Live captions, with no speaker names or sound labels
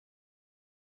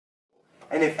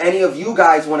And if any of you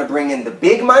guys want to bring in the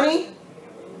big money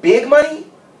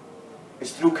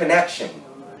is through connection.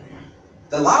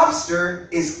 The lobster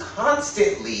is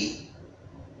constantly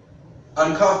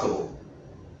uncomfortable.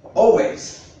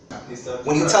 Always.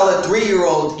 When you tell a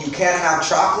 3-year-old you can't have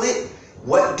chocolate,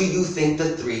 what do you think the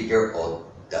 3-year-old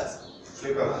does?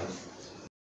 Flip out.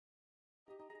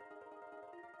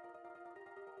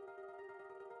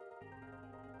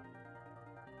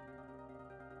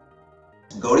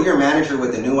 Go to your manager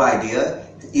with a new idea.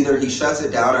 Either he shuts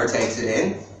it down or takes it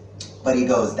in, but he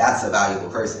goes, that's a valuable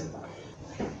person.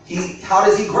 How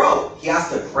does he grow? He has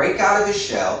to break out of his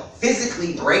shell,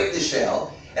 physically break the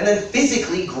shell, and then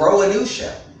physically grow a new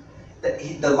shell.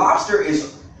 The lobster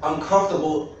is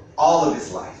uncomfortable all of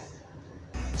his life.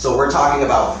 So we're talking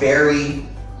about very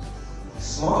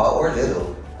small or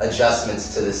little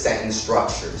adjustments to the sentence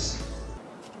structures.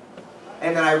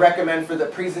 And then I recommend for the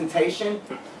presentation,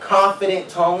 confident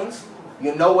tones.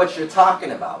 You know what you're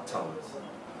talking about tones.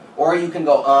 Or you can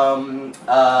go,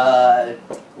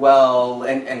 well,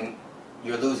 and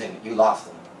you're losing, you lost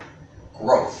them.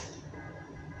 Growth.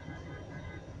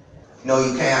 No,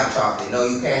 you can't have chocolate. No,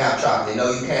 you can't have chocolate.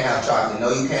 No, you can't have chocolate. No,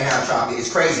 you can't have chocolate.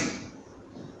 It's crazy.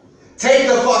 Take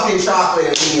the fucking chocolate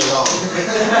and leave me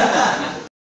alone.